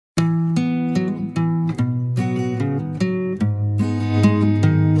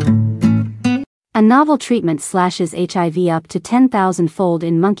A novel treatment slashes HIV up to 10,000-fold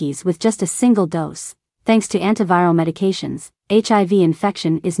in monkeys with just a single dose. Thanks to antiviral medications, HIV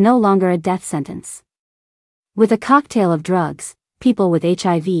infection is no longer a death sentence. With a cocktail of drugs, people with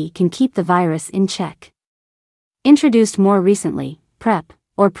HIV can keep the virus in check. Introduced more recently, PrEP,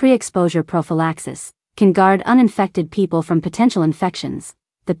 or pre-exposure prophylaxis, can guard uninfected people from potential infections.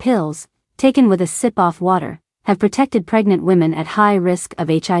 The pills, taken with a sip of water, have protected pregnant women at high risk of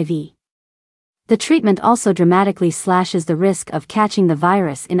HIV. The treatment also dramatically slashes the risk of catching the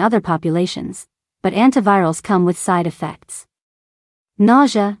virus in other populations, but antivirals come with side effects.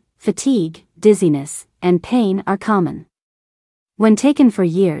 Nausea, fatigue, dizziness, and pain are common. When taken for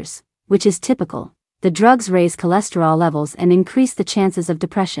years, which is typical, the drugs raise cholesterol levels and increase the chances of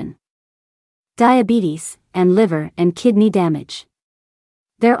depression, diabetes, and liver and kidney damage.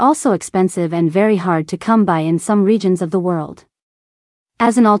 They're also expensive and very hard to come by in some regions of the world.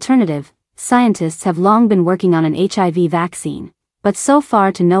 As an alternative, scientists have long been working on an HIV vaccine, but so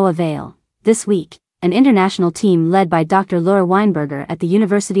far to no avail. This week, an international team led by Dr. Laura Weinberger at the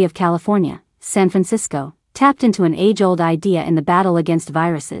University of California, San Francisco, tapped into an age-old idea in the battle against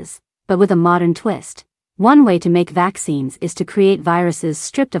viruses, but with a modern twist. One way to make vaccines is to create viruses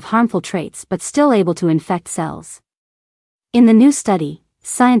stripped of harmful traits but still able to infect cells. In the new study,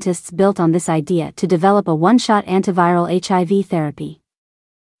 scientists built on this idea to develop a one-shot antiviral HIV therapy.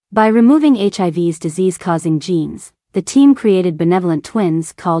 By removing HIV's disease-causing genes, the team created benevolent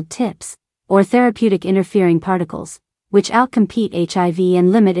twins called TIPs, or therapeutic interfering particles, which outcompete HIV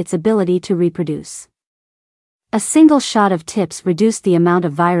and limit its ability to reproduce. A single shot of TIPs reduced the amount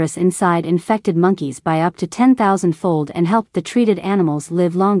of virus inside infected monkeys by up to 10,000-fold and helped the treated animals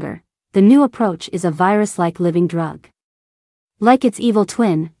live longer. The new approach is a virus-like living drug. Like its evil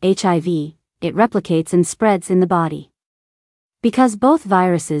twin, HIV, it replicates and spreads in the body. Because both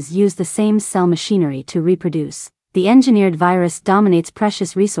viruses use the same cell machinery to reproduce, the engineered virus dominates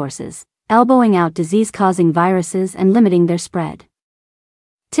precious resources, elbowing out disease-causing viruses and limiting their spread.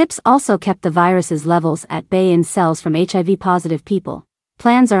 TIPs also kept the virus's levels at bay in cells from HIV-positive people.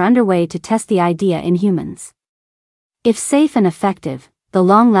 Plans are underway to test the idea in humans. If safe and effective, the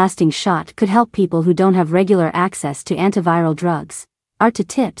long-lasting shot could help people who don't have regular access to antiviral drugs. To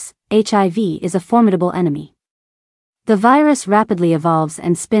TIPs, HIV is a formidable enemy. The virus rapidly evolves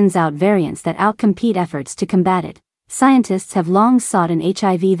and spins out variants that outcompete efforts to combat it. Scientists have long sought an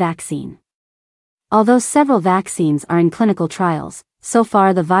HIV vaccine. Although several vaccines are in clinical trials, so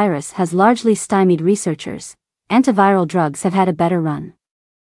far the virus has largely stymied researchers. Antiviral drugs have had a better run.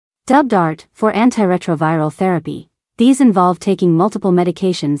 Dubbed ART for antiretroviral therapy, these involve taking multiple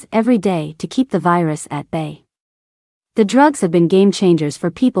medications every day to keep the virus at bay. The drugs have been game changers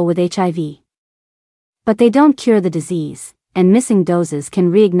for people with HIV. But they don't cure the disease, and missing doses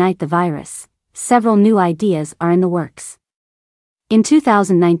can reignite the virus. Several new ideas are in the works. In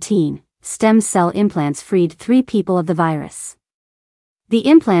 2019, stem cell implants freed 3 people of the virus. The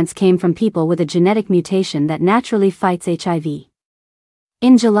implants came from people with a genetic mutation that naturally fights HIV.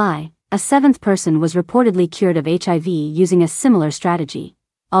 In July, a 7th person was reportedly cured of HIV using a similar strategy,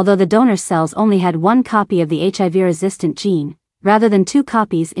 although the donor cells only had 1 copy of the HIV-resistant gene, rather than 2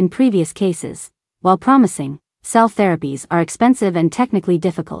 copies in previous cases. While promising, cell therapies are expensive and technically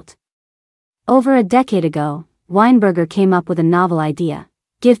difficult. Over a decade ago, Weinberger came up with a novel idea: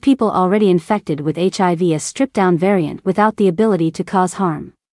 give people already infected with HIV a stripped-down variant without the ability to cause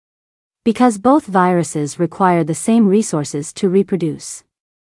harm. Because both viruses require the same resources to reproduce.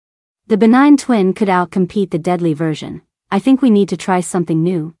 The benign twin could outcompete the deadly version. I think we need to try something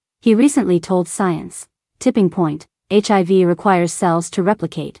new, he recently told Science. Tipping point: HIV requires cells to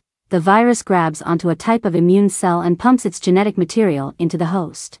replicate. The virus grabs onto a type of immune cell and pumps its genetic material into the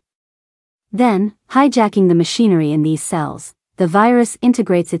host. Then, hijacking the machinery in these cells, the virus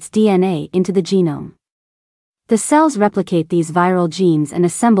integrates its DNA into the genome. The cells replicate these viral genes and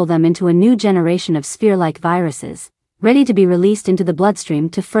assemble them into a new generation of sphere-like viruses, ready to be released into the bloodstream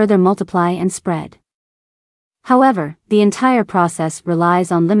to further multiply and spread. However, the entire process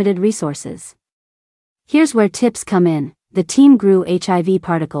relies on limited resources. Here's where TIPs come in. The team grew HIV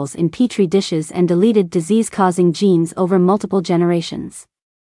particles in petri dishes and deleted disease-causing genes over multiple generations.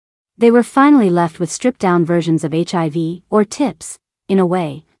 They were finally left with stripped-down versions of HIV, or TIPs. In a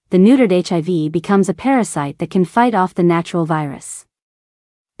way, the neutered HIV becomes a parasite that can fight off the natural virus.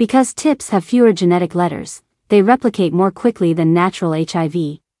 Because TIPs have fewer genetic letters, they replicate more quickly than natural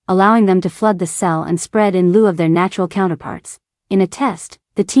HIV, allowing them to flood the cell and spread in lieu of their natural counterparts. In a test,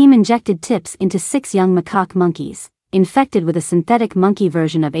 the team injected TIPs into 6 young macaque monkeys, infected with a synthetic monkey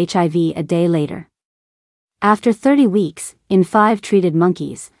version of HIV a day later. After 30 weeks, in 5 treated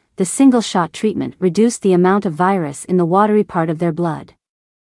monkeys, the single-shot treatment reduced the amount of virus in the watery part of their blood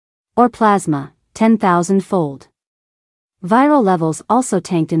or plasma 10,000-fold. Viral levels also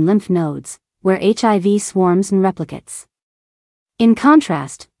tanked in lymph nodes, where HIV swarms and replicates. In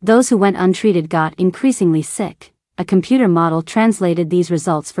contrast, those who went untreated got increasingly sick. A computer model translated these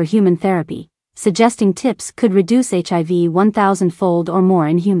results for human therapy, suggesting tips could reduce HIV 1,000-fold or more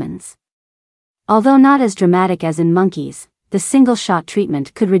in humans. Although not as dramatic as in monkeys, the single-shot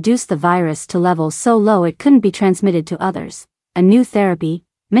treatment could reduce the virus to levels so low it couldn't be transmitted to others. A new therapy.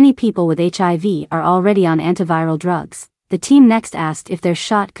 Many people with HIV are already on antiviral drugs. The team next asked if their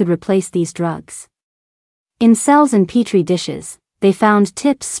shot could replace these drugs. In cells in petri dishes, they found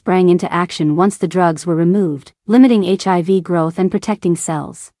tips sprang into action once the drugs were removed, limiting HIV growth and protecting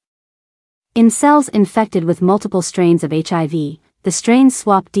cells. In cells infected with multiple strains of HIV, the strains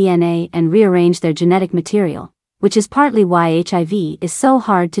swap DNA and rearrange their genetic material, which is partly why HIV is so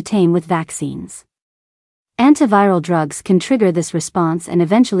hard to tame with vaccines. Antiviral drugs can trigger this response and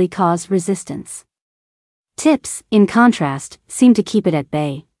eventually cause resistance. TIPS, in contrast, seem to keep it at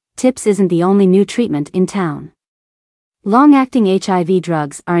bay. TIPS isn't the only new treatment in town. Long-acting HIV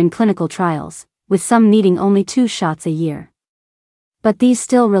drugs are in clinical trials, with some needing only 2 shots a year. But these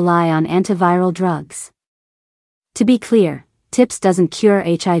still rely on antiviral drugs. To be clear, TIPS doesn't cure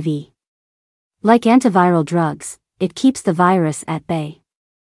HIV. Like antiviral drugs, it keeps the virus at bay.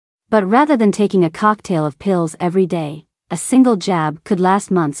 But rather than taking a cocktail of pills every day, a single jab could last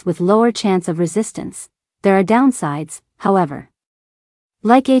months with lower chance of resistance. There are downsides, however.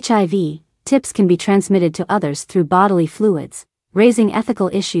 Like HIV, TIPS can be transmitted to others through bodily fluids, raising ethical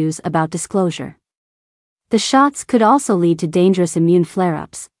issues about disclosure. The shots could also lead to dangerous immune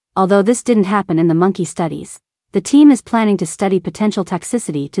flare-ups. Although this didn't happen in the monkey studies, the team is planning to study potential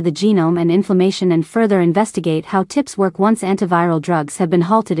toxicity to the genome and inflammation and further investigate how TIPS work once antiviral drugs have been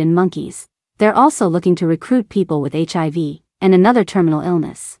halted in monkeys. They're also looking to recruit people with HIV and another terminal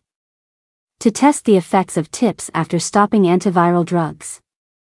illness to test the effects of TIPS after stopping antiviral drugs.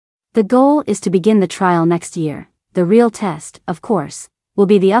 The goal is to begin the trial next year. The real test, of course, will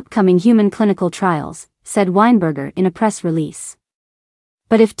be the upcoming human clinical trials, said Weinberger in a press release.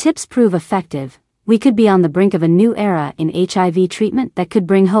 But if TIPS prove effective, we could be on the brink of a new era in HIV treatment that could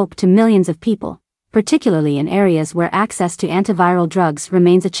bring hope to millions of people, particularly in areas where access to antiviral drugs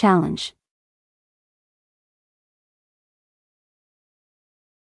remains a challenge.